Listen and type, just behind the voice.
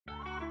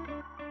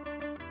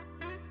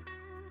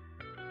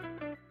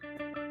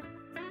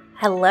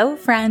Hello,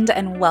 friend,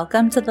 and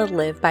welcome to the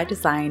Live by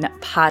Design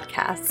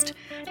podcast.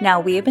 Now,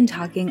 we have been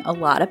talking a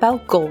lot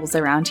about goals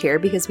around here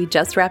because we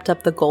just wrapped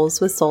up the Goals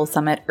with Soul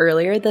Summit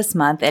earlier this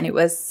month, and it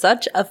was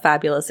such a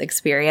fabulous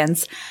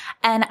experience.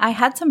 And I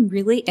had some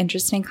really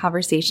interesting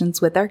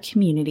conversations with our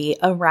community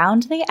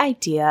around the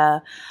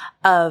idea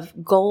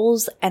of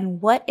goals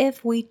and what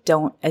if we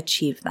don't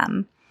achieve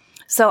them.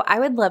 So I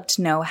would love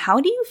to know, how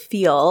do you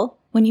feel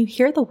when you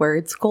hear the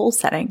words goal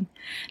setting?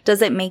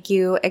 Does it make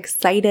you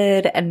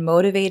excited and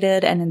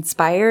motivated and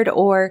inspired,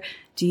 or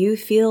do you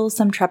feel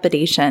some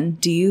trepidation?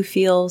 Do you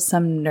feel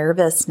some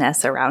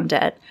nervousness around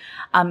it?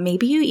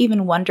 Maybe you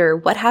even wonder,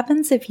 what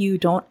happens if you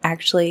don't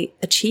actually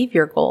achieve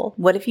your goal?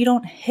 What if you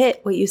don't hit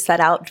what you set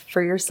out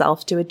for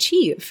yourself to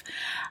achieve?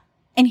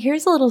 And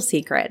here's a little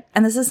secret,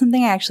 and this is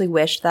something I actually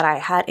wish that I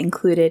had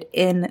included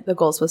in the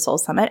Goals with Soul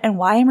Summit, and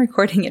why I'm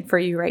recording it for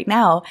you right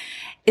now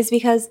is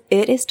because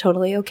it is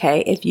totally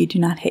okay if you do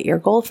not hit your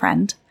goal,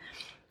 friend.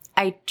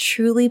 I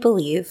truly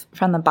believe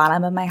from the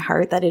bottom of my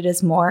heart that it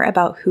is more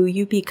about who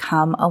you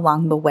become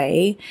along the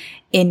way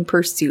in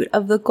pursuit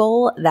of the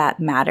goal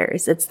that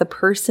matters. It's the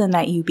person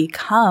that you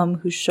become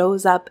who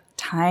shows up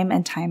time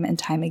and time and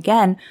time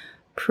again,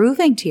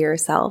 proving to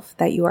yourself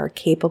that you are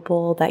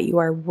capable, that you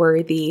are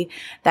worthy,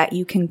 that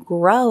you can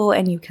grow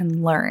and you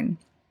can learn.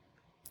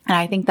 And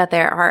I think that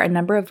there are a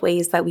number of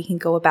ways that we can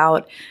go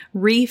about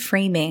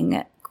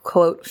reframing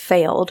quote,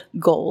 failed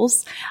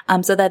goals,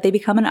 so that they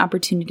become an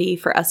opportunity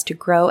for us to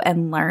grow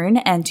and learn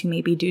and to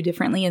maybe do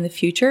differently in the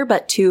future,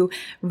 but to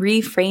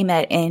reframe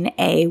it in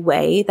a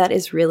way that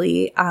is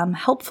really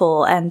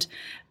helpful and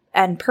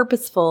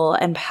purposeful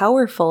and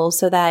powerful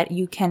so that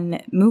you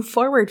can move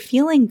forward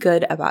feeling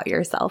good about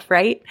yourself,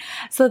 right?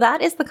 So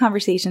that is the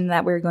conversation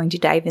that we're going to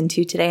dive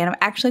into today. And I'm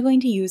actually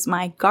going to use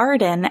my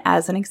garden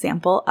as an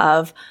example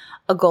of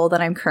a goal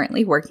that I'm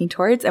currently working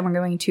towards. And we're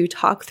going to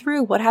talk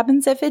through what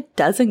happens if it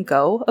doesn't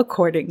go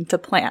according to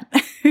plan.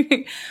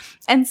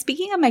 And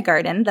speaking of my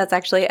garden, that's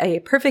actually a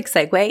perfect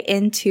segue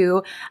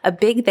into a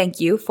big thank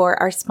you for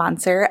our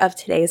sponsor of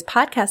today's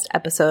podcast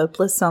episode,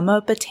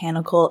 Blissoma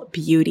Botanical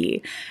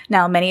Beauty.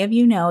 Now, many of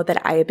you know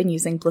that I have been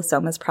using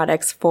Blissoma's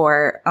products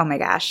for,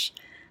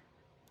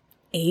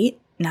 8,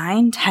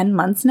 9, 10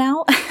 months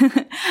now.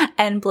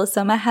 And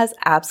Blissoma has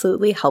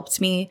absolutely helped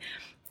me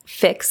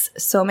fix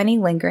so many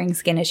lingering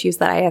skin issues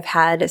that I have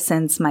had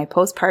since my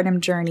postpartum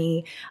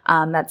journey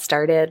that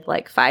started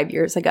like 5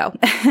 years ago.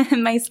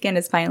 My skin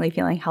is finally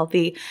feeling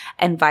healthy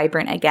and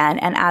vibrant again.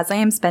 And as I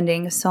am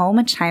spending so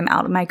much time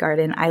out in my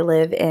garden, I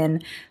live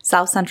in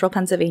South Central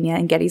Pennsylvania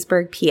in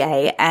Gettysburg,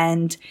 PA,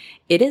 and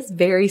it is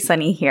very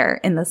sunny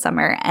here in the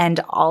summer. And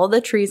all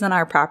the trees on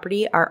our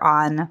property are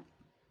on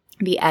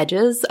the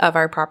edges of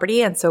our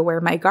property. And so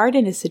where my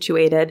garden is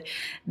situated,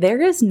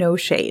 there is no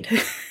shade.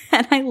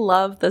 And I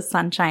love the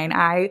sunshine.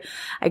 I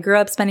grew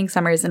up spending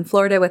summers in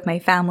Florida with my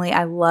family.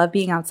 I love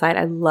being outside.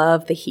 I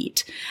love the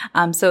heat.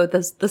 So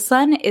the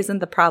sun isn't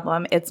the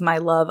problem. It's my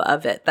love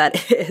of it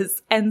that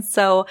is. And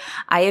so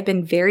I have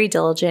been very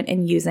diligent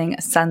in using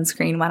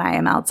sunscreen when I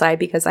am outside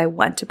because I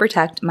want to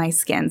protect my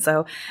skin.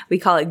 So we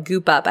call it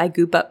goop up. I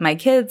goop up my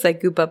kids. I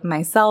goop up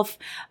myself.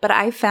 But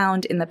I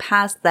found in the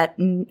past that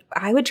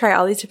I would try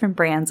all these different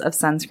brands of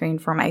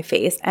sunscreen for my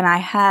face, and I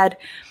had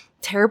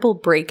terrible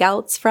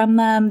breakouts from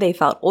them. They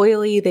felt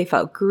oily. They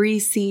felt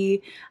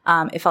greasy.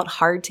 It felt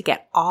hard to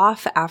get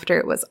off after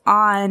it was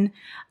on.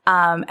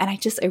 And I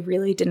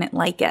really didn't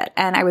like it.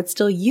 And I would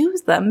still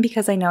use them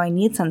because I know I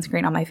need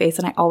sunscreen on my face,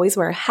 and I always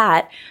wear a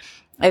hat.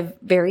 I have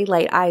very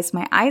light eyes.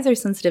 My eyes are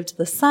sensitive to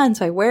the sun,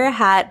 so I wear a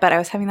hat, but I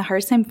was having the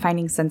hardest time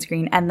finding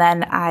sunscreen. And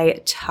then I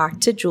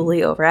talked to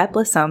Julie over at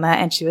Blissoma,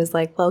 and she was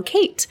like, well,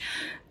 Kate,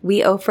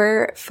 we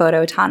offer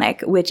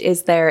Phototonic, which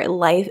is their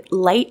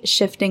light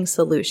shifting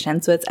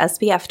solution. So it's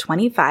SPF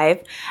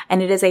 25,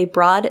 and it is a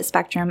broad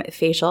spectrum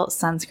facial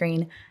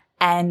sunscreen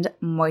and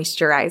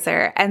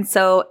moisturizer. And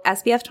so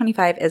SPF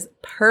 25 is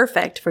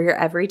perfect for your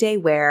everyday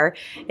wear.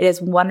 It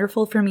is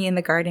wonderful for me in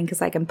the garden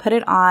because I can put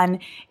it on.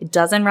 It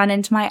doesn't run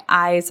into my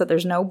eyes, so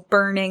there's no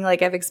burning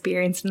like I've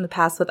experienced in the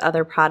past with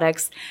other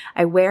products.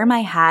 I wear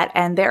my hat,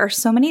 and there are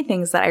so many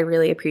things that I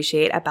really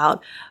appreciate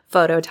about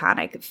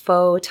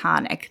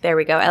Photonic. There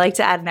we go. I like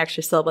to add an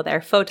extra syllable there.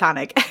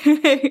 Photonic.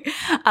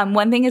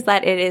 One thing is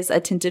that it is a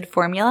tinted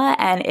formula,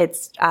 and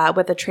it's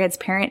with a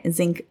transparent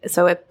zinc,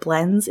 so it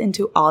blends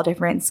into all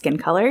different skin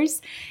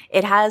colors.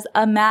 It has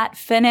a matte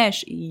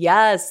finish.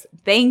 Yes,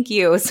 thank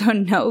you. So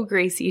no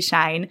greasy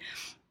shine.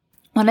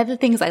 One of the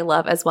things I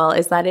love as well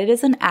is that it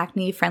is an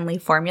acne-friendly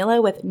formula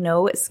with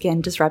no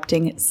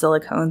skin-disrupting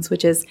silicones,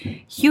 which is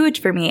huge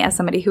for me as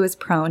somebody who is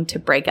prone to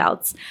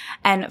breakouts.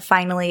 And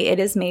finally, it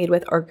is made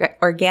with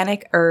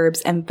organic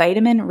herbs and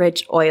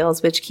vitamin-rich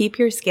oils, which keep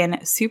your skin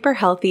super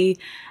healthy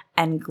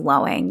and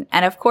glowing.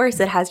 And of course,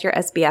 it has your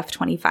SPF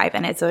 25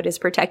 in it, so it is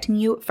protecting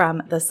you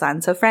from the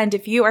sun. So friend,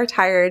 if you are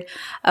tired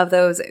of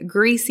those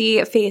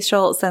greasy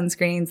facial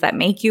sunscreens that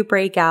make you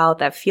break out,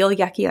 that feel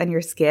yucky on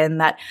your skin,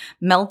 that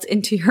melt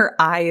into your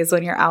eyes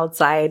when you're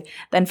outside,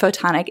 then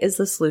Photonic is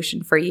the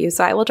solution for you.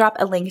 So I will drop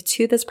a link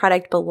to this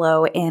product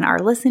below in our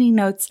listening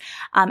notes.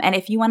 And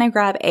if you want to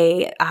grab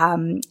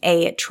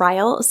a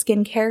trial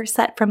skincare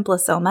set from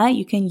Blissoma,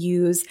 you can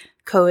use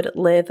code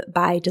Live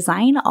by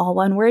Design, all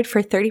one word,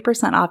 for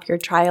 30% off your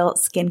trial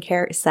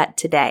skincare set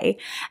today.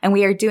 And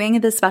we are doing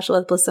this special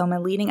with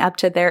Blissoma leading up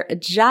to their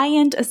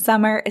giant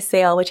summer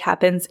sale, which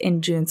happens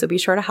in June. So be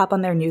sure to hop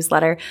on their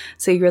newsletter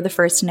so you're the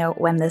first to know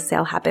when this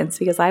sale happens,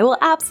 because I will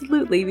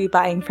absolutely be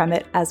buying from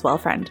it as well,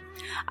 friend.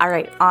 All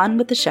right, on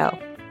with the show.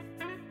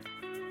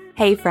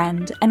 Hey,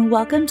 friend, and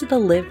welcome to the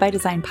Live by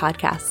Design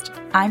podcast.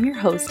 I'm your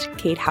host,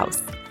 Kate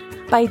House.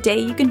 By day,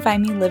 you can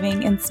find me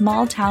living in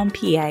small town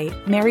PA,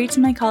 married to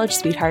my college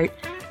sweetheart,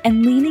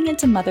 and leaning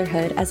into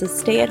motherhood as a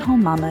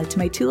stay-at-home mama to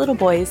my 2 little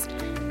boys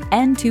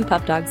and 2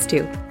 pup dogs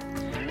too.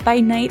 By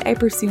night, I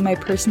pursue my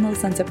personal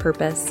sense of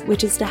purpose,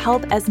 which is to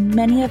help as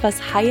many of us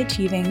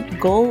high-achieving,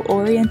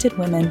 goal-oriented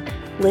women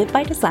live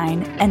by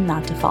design and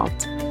not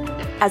default.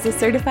 As a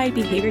certified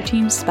behavior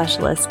change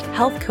specialist,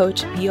 health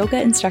coach, yoga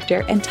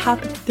instructor, and top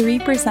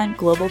 3%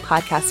 global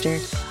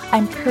podcaster,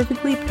 I'm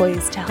perfectly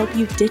poised to help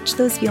you ditch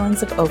those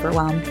feelings of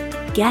overwhelm,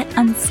 get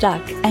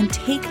unstuck, and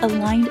take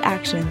aligned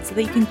action so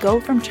that you can go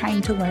from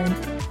trying to learn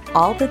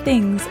all the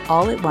things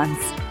all at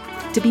once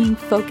to being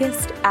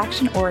focused,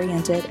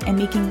 action-oriented, and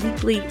making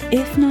weekly,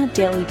 if not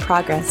daily,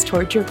 progress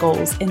towards your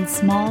goals in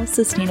small,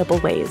 sustainable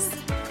ways.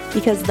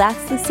 Because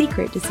that's the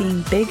secret to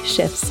seeing big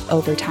shifts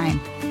over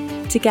time.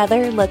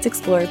 Together, let's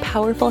explore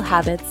powerful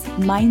habits,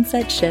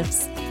 mindset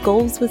shifts,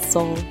 goals with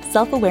soul,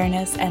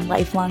 self-awareness, and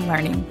lifelong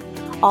learning,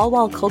 all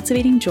while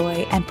cultivating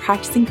joy and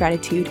practicing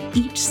gratitude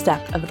each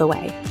step of the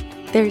way.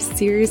 There's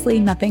seriously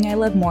nothing I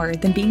love more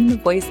than being the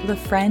voice of a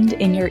friend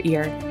in your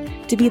ear,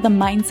 to be the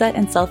mindset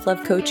and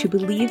self-love coach who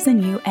believes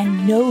in you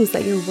and knows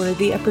that you're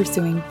worthy of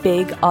pursuing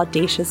big,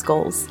 audacious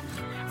goals.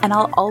 And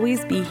I'll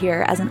always be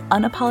here as an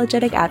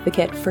unapologetic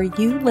advocate for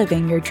you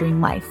living your dream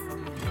life.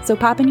 So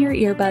pop in your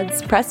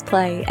earbuds, press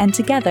play, and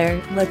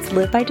together, let's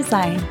live by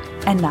design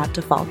and not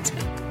default.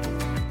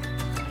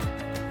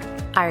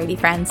 Alrighty,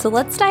 friends, so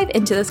let's dive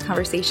into this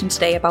conversation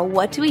today about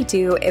what do we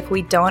do if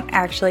we don't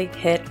actually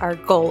hit our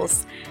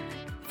goals.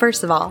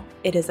 First of all,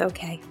 it is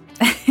okay.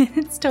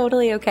 It's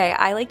totally okay.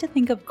 I like to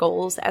think of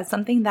goals as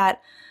something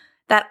that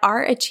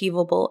are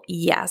achievable,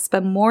 yes,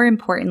 but more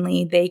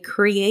importantly, they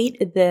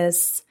create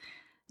this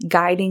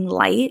guiding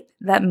light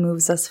that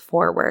moves us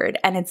forward,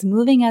 and it's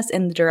moving us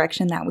in the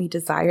direction that we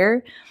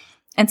desire.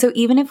 And so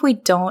even if we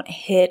don't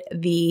hit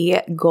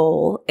the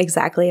goal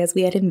exactly as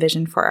we had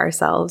envisioned for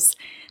ourselves,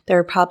 there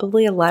are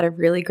probably a lot of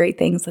really great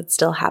things that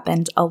still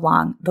happened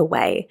along the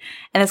way.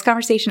 And this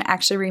conversation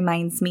actually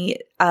reminds me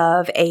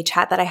of a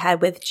chat that I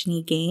had with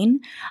Ginny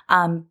Gain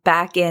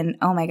back in,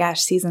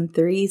 season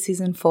 3,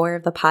 season 4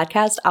 of the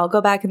podcast. I'll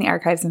go back in the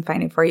archives and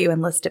find it for you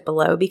and list it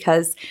below,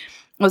 because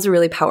it was a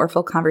really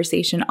powerful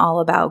conversation all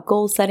about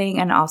goal setting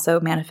and also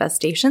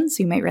manifestation.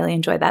 So you might really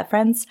enjoy that,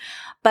 friends.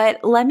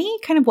 But let me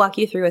kind of walk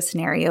you through a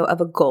scenario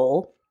of a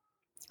goal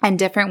and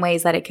different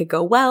ways that it could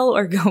go well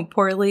or go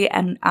poorly,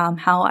 and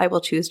how I will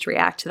choose to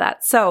react to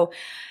that. So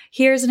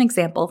here's an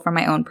example from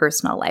my own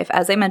personal life.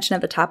 As I mentioned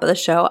at the top of the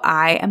show,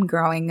 I am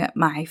growing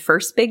my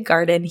first big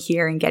garden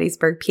here in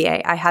Gettysburg,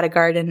 PA. I had a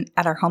garden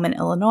at our home in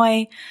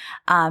Illinois.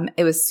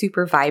 It was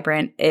super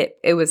vibrant.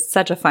 It was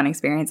such a fun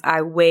experience.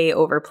 I way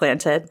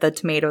overplanted. The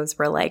tomatoes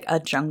were like a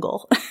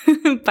jungle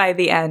by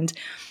the end.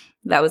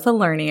 That was a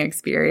learning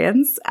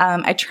experience.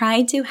 I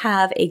tried to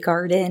have a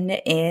garden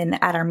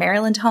at our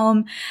Maryland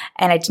home,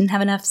 and I didn't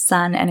have enough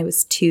sun, and it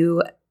was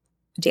too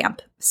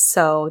damp.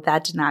 So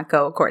that did not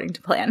go according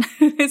to plan.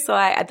 So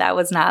that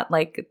was not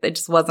it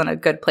just wasn't a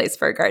good place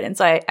for a garden.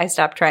 So I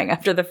stopped trying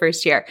after the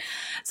first year.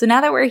 So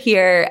now that we're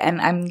here and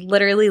I'm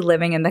literally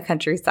living in the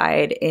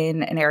countryside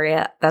in an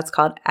area that's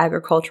called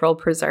Agricultural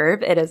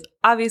Preserve, it is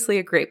obviously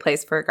a great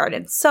place for a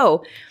garden.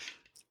 So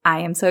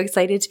I am so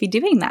excited to be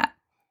doing that.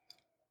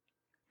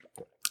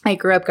 I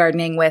grew up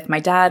gardening with my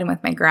dad and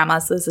with my grandma,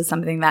 so this is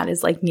something that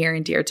is near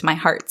and dear to my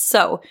heart.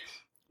 So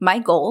my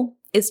goal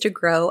is to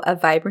grow a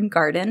vibrant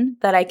garden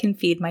that I can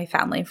feed my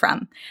family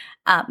from.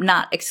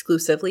 Not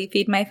exclusively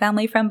feed my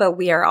family from, but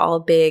we are all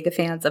big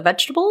fans of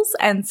vegetables,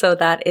 and so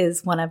that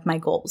is one of my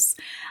goals.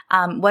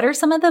 What are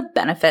some of the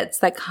benefits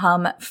that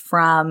come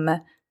from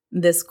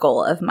this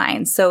goal of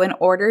mine? So in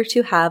order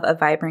to have a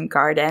vibrant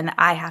garden,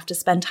 I have to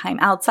spend time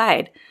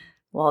outside.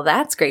 Well,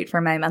 that's great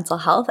for my mental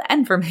health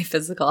and for my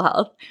physical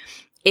health.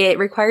 It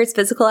requires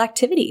physical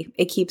activity.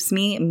 It keeps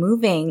me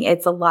moving.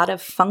 It's a lot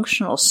of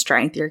functional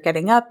strength. You're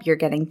getting up, you're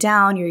getting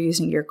down, you're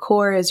using your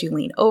core as you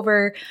lean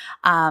over.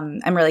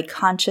 I'm really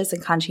conscious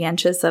and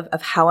conscientious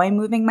of how I'm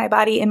moving my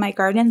body in my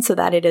garden so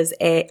that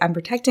I'm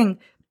protecting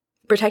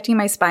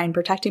my spine,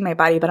 protecting my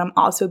body, but I'm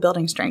also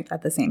building strength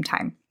at the same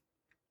time.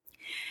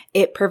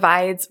 It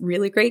provides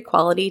really great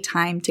quality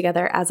time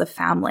together as a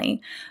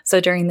family. So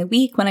during the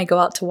week when I go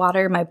out to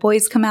water, my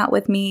boys come out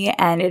with me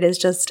and it is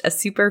just a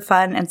super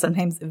fun and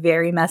sometimes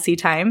very messy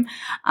time.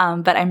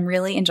 But I'm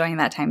really enjoying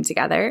that time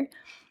together.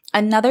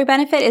 Another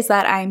benefit is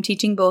that I'm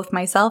teaching both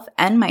myself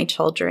and my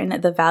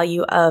children the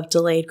value of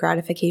delayed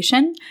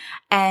gratification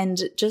and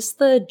just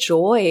the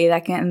joy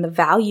and the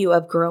value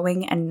of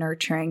growing and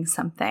nurturing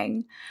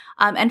something.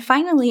 And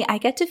finally, I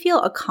get to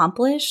feel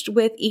accomplished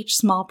with each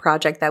small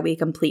project that we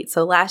complete.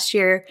 So last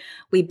year,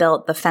 we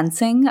built the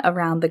fencing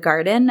around the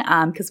garden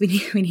because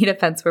we need a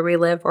fence where we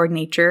live, or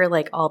nature,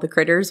 like all the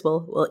critters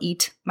will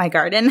eat my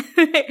garden.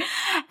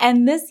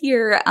 And this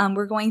year,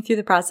 we're going through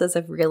the process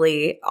of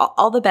really,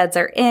 all the beds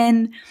are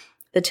in.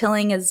 The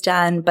tilling is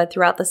done, but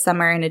throughout the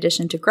summer, in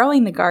addition to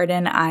growing the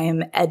garden,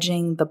 I'm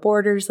edging the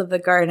borders of the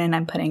garden.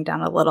 I'm putting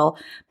down a little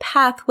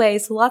pathway,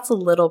 so lots of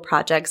little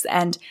projects.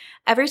 And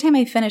every time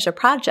I finish a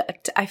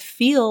project, I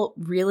feel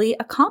really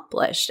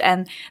accomplished.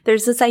 And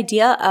there's this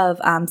idea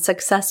of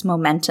success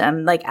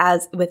momentum. Like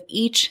as with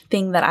each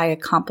thing that I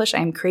accomplish,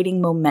 I'm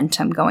creating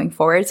momentum going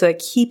forward. So it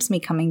keeps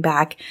me coming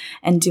back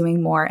and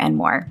doing more and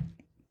more.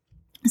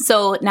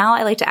 So now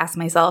I like to ask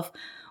myself,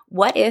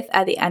 what if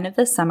at the end of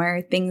the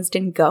summer, things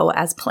didn't go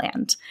as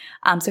planned?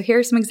 So here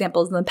are some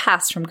examples in the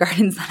past from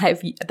gardens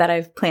that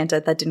I've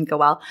planted that didn't go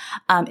well.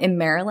 In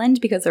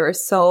Maryland, because there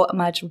was so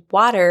much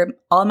water,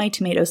 all my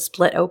tomatoes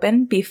split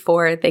open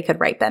before they could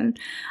ripen.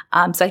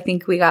 So I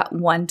think we got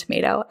one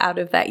tomato out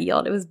of that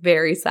yield. It was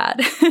very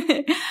sad.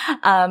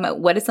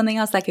 What is something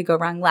else that could go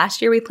wrong?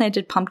 Last year we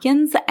planted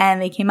pumpkins and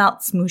they came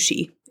out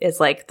smooshy, is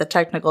like the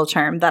technical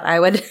term that I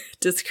would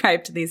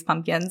describe to these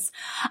pumpkins.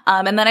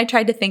 And then I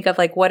tried to think of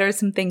like, what are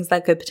some things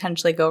that could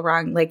potentially go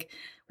wrong? Like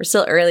we're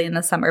still early in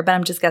the summer, but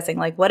I'm just guessing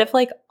like, what if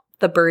like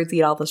the birds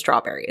eat all the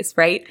strawberries,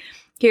 right?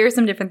 Here are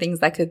some different things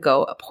that could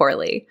go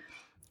poorly.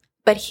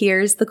 But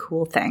here's the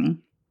cool thing.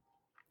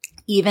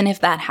 Even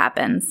if that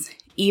happens,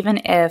 even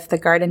if the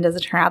garden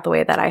doesn't turn out the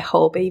way that I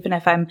hope, even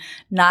if I'm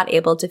not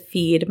able to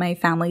feed my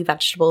family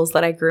vegetables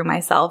that I grew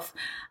myself,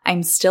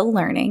 I'm still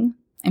learning.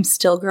 I'm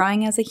still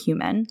growing as a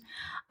human.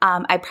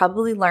 I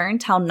probably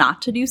learned how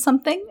not to do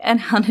something and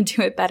how to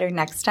do it better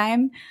next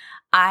time.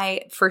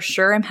 I for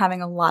sure am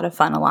having a lot of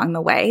fun along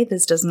the way.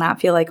 This does not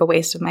feel like a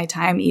waste of my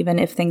time, even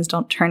if things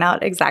don't turn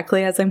out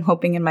exactly as I'm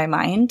hoping in my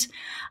mind.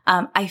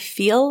 I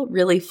feel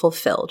really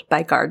fulfilled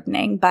by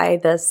gardening, by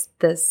this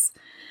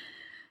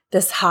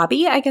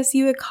hobby, I guess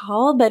you would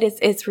call, but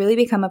it's really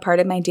become a part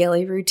of my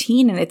daily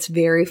routine and it's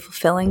very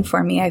fulfilling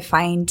for me. I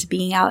find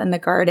being out in the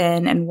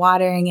garden and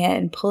watering it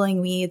and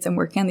pulling weeds and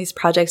working on these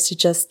projects to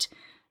just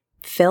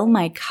fill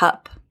my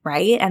cup,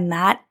 right? And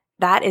that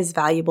is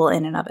valuable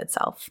in and of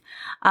itself.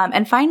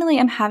 And finally,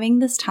 I'm having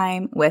this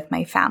time with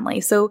my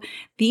family. So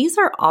these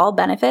are all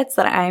benefits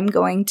that I'm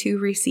going to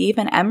receive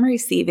and am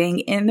receiving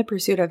in the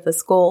pursuit of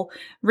this goal,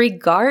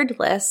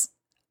 regardless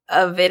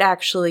of it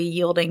actually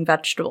yielding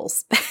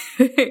vegetables.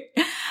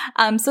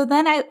 So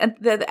then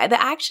the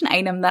action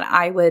item that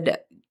I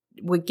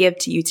would give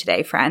to you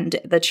today, friend,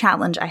 the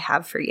challenge I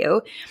have for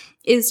you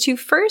is to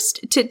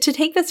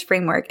take this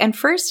framework and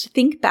first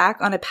think back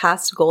on a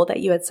past goal that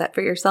you had set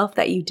for yourself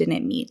that you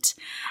didn't meet.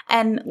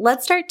 And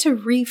let's start to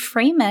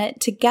reframe it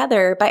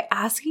together by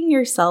asking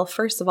yourself,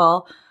 first of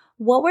all,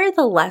 what were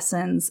the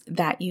lessons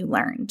that you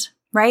learned?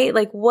 Right?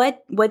 Like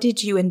what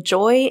did you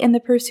enjoy in the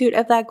pursuit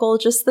of that goal?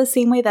 Just the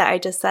same way that I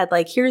just said,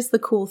 like, here's the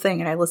cool thing.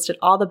 And I listed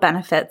all the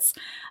benefits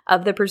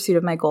of the pursuit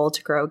of my goal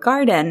to grow a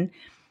garden.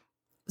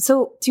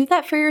 So do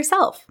that for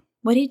yourself.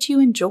 What did you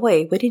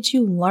enjoy? What did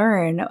you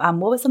learn?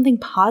 What was something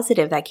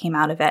positive that came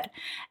out of it?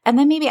 And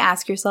then maybe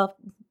ask yourself,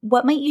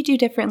 what might you do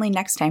differently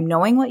next time?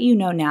 Knowing what you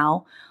know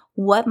now,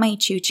 what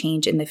might you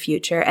change in the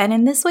future? And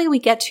in this way, we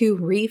get to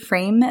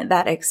reframe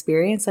that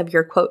experience of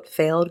your quote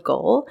failed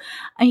goal,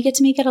 and you get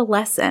to make it a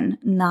lesson,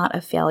 not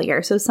a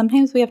failure. So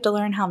sometimes we have to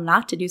learn how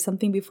not to do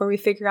something before we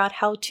figure out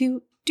how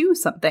to do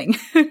something.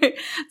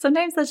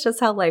 Sometimes that's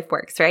just how life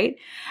works, right?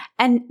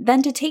 And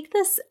then to take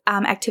this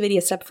activity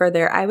a step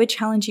further, I would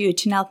challenge you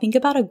to now think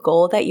about a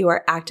goal that you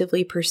are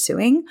actively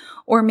pursuing,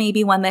 or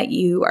maybe one that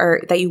you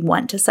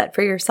want to set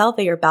for yourself,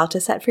 that you're about to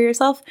set for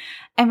yourself,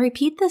 and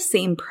repeat the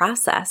same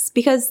process.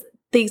 Because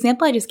the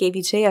example I just gave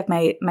you today of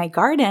my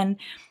garden,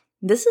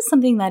 this is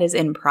something that is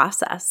in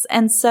process.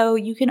 And so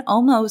you can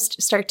almost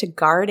start to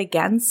guard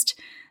against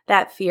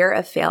that fear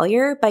of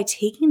failure by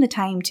taking the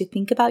time to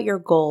think about your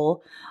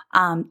goal,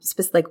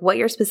 like what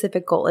your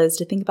specific goal is,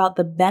 to think about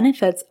the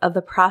benefits of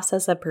the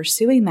process of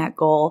pursuing that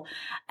goal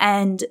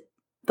and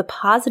the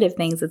positive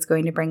things it's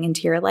going to bring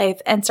into your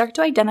life, and start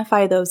to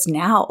identify those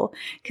now.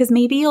 Because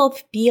maybe you'll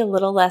be a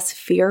little less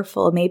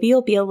fearful. Maybe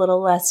you'll be a little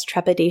less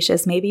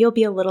trepidatious. Maybe you'll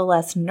be a little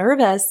less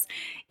nervous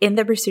in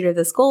the pursuit of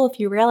this goal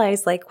if you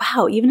realize, like,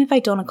 wow, even if I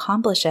don't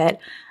accomplish it,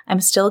 I'm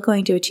still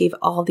going to achieve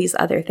all these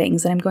other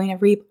things and I'm going to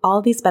reap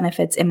all these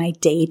benefits in my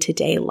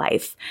day-to-day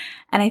life.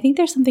 And I think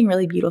there's something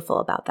really beautiful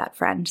about that,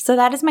 friend. So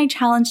that is my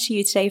challenge to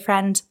you today,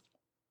 friend.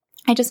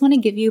 I just want to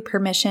give you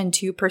permission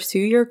to pursue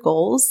your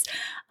goals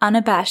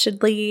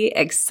unabashedly,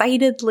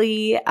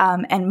 excitedly,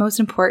 and most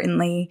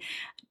importantly,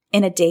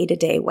 in a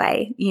day-to-day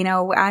way. You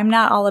know, I'm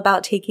not all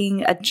about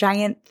taking a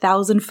giant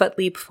 1,000-foot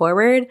leap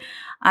forward.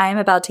 I'm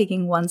about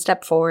taking one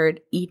step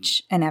forward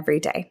each and every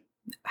day,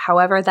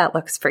 however that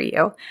looks for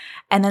you,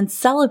 and then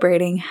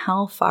celebrating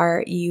how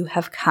far you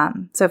have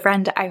come. So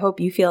friend, I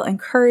hope you feel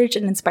encouraged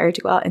and inspired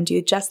to go out and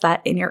do just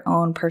that in your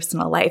own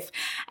personal life.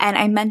 And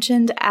I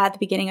mentioned at the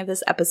beginning of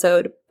this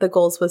episode, the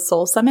Goals with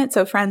Soul Summit.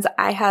 So friends,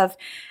 I have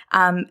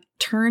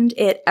turned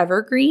it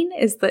evergreen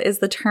is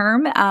the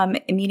term,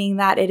 meaning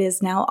that it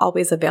is now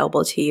always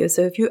available to you.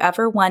 So if you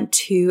ever want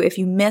to, if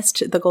you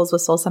missed the Goals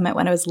with Soul Summit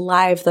when it was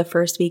live the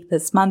first week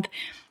this month,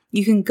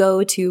 you can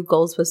go to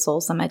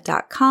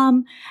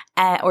goalswithsoulsummit.com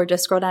or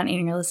just scroll down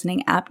in your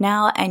listening app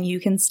now, and you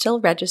can still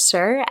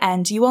register,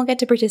 and you won't get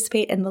to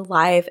participate in the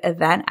live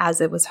event as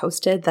it was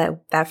hosted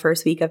that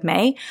first week of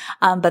May.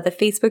 But the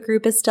Facebook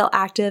group is still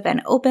active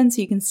and open,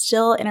 so you can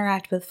still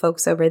interact with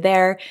folks over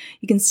there.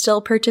 You can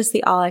still purchase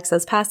the All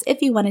Access Pass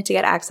if you wanted to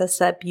get access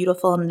to that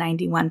beautiful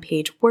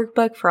 91-page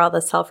workbook for all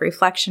the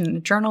self-reflection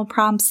and journal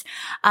prompts.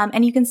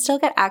 And you can still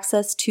get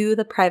access to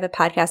the private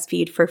podcast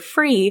feed for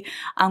free,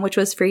 which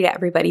was free to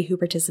everybody who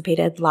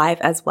participated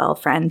live as well,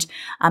 friend.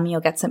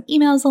 You'll get some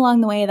emails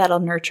along the way that'll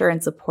nurture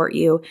and support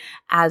you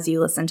as you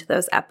listen to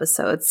those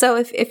episodes. So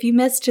if you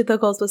missed the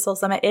Goals with Soul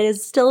Summit, it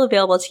is still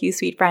available to you,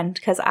 sweet friend,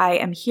 because I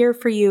am here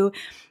for you,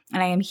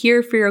 and I am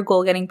here for your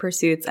goal-getting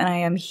pursuits, and I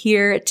am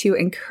here to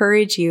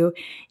encourage you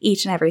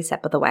each and every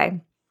step of the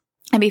way.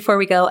 And before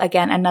we go,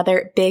 again,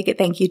 another big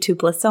thank you to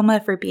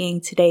Blissoma for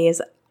being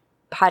today's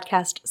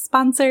podcast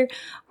sponsor.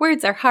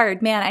 Words are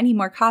hard, man. I need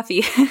more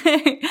coffee.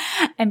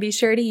 And be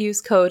sure to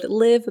use code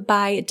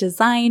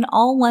LIVEBYDESIGN,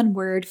 all one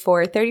word,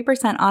 for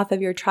 30% off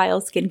of your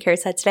trial skincare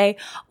set today,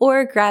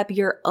 or grab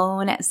your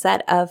own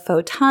set of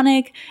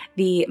Photonic,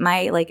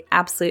 my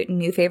absolute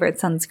new favorite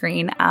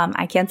sunscreen.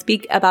 I can't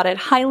speak about it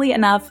highly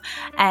enough.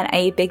 And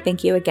a big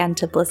thank you again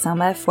to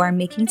Blissoma for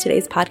making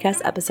today's podcast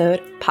episode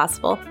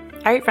possible.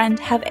 All right, friend,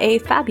 have a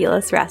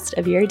fabulous rest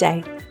of your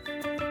day.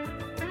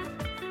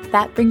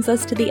 That brings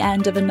us to the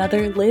end of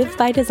another Live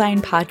by Design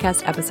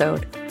podcast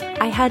episode.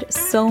 I had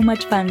so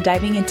much fun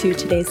diving into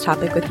today's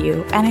topic with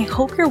you, and I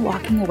hope you're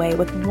walking away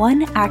with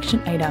one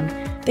action item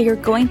that you're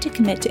going to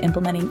commit to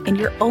implementing in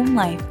your own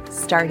life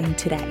starting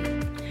today.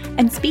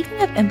 And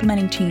speaking of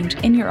implementing change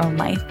in your own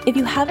life, if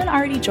you haven't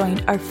already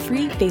joined our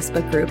free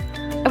Facebook group,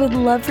 I would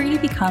love for you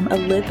to become a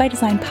Live by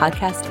Design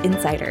podcast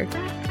insider.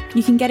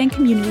 You can get in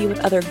community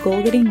with other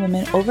goal-getting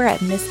women over at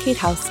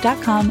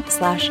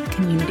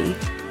misskatehouse.com/community,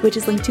 which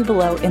is linked to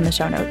below in the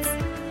show notes.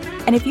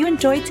 And if you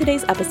enjoyed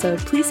today's episode,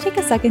 please take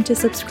a second to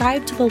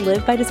subscribe to the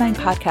Live by Design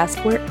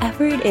podcast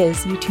wherever it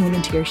is you tune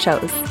into your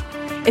shows.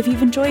 If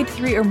you've enjoyed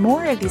 3 or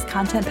more of these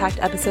content-packed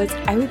episodes,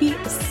 I would be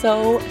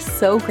so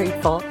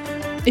grateful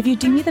if you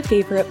do me the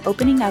favor of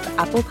opening up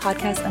Apple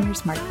Podcasts on your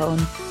smartphone,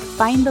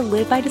 find the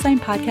Live by Design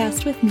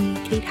podcast with me,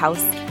 Kate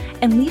House,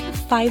 and leave a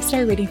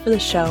 5-star rating for the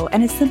show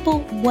and a simple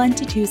 1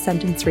 to 2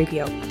 sentence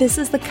review. This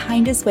is the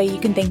kindest way you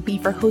can thank me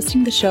for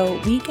hosting the show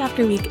week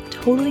after week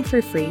totally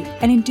for free,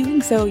 and in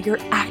doing so, you're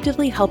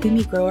actively helping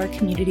me grow our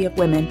community of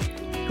women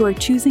who are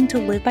choosing to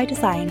live by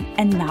design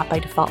and not by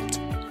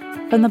default.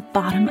 From the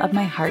bottom of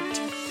my heart,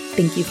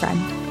 thank you, friend.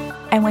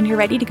 And when you're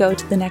ready to go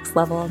to the next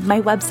level, my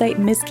website,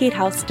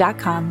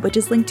 misskatehouse.com, which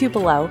is linked to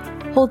below,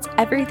 holds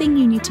everything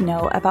you need to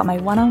know about my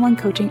one-on-one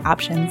coaching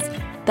options,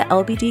 the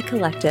LBD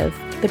Collective,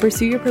 the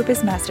Pursue Your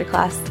Purpose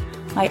Masterclass,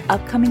 my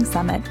upcoming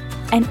summit,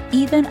 and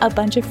even a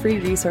bunch of free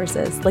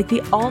resources like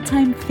the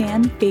all-time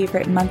fan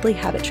favorite monthly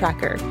habit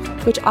tracker,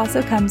 which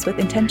also comes with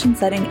intention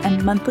setting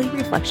and monthly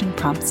reflection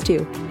prompts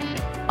too.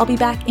 I'll be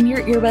back in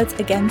your earbuds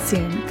again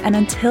soon, and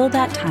until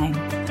that time,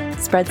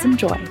 spread some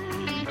joy,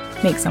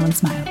 make someone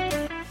smile.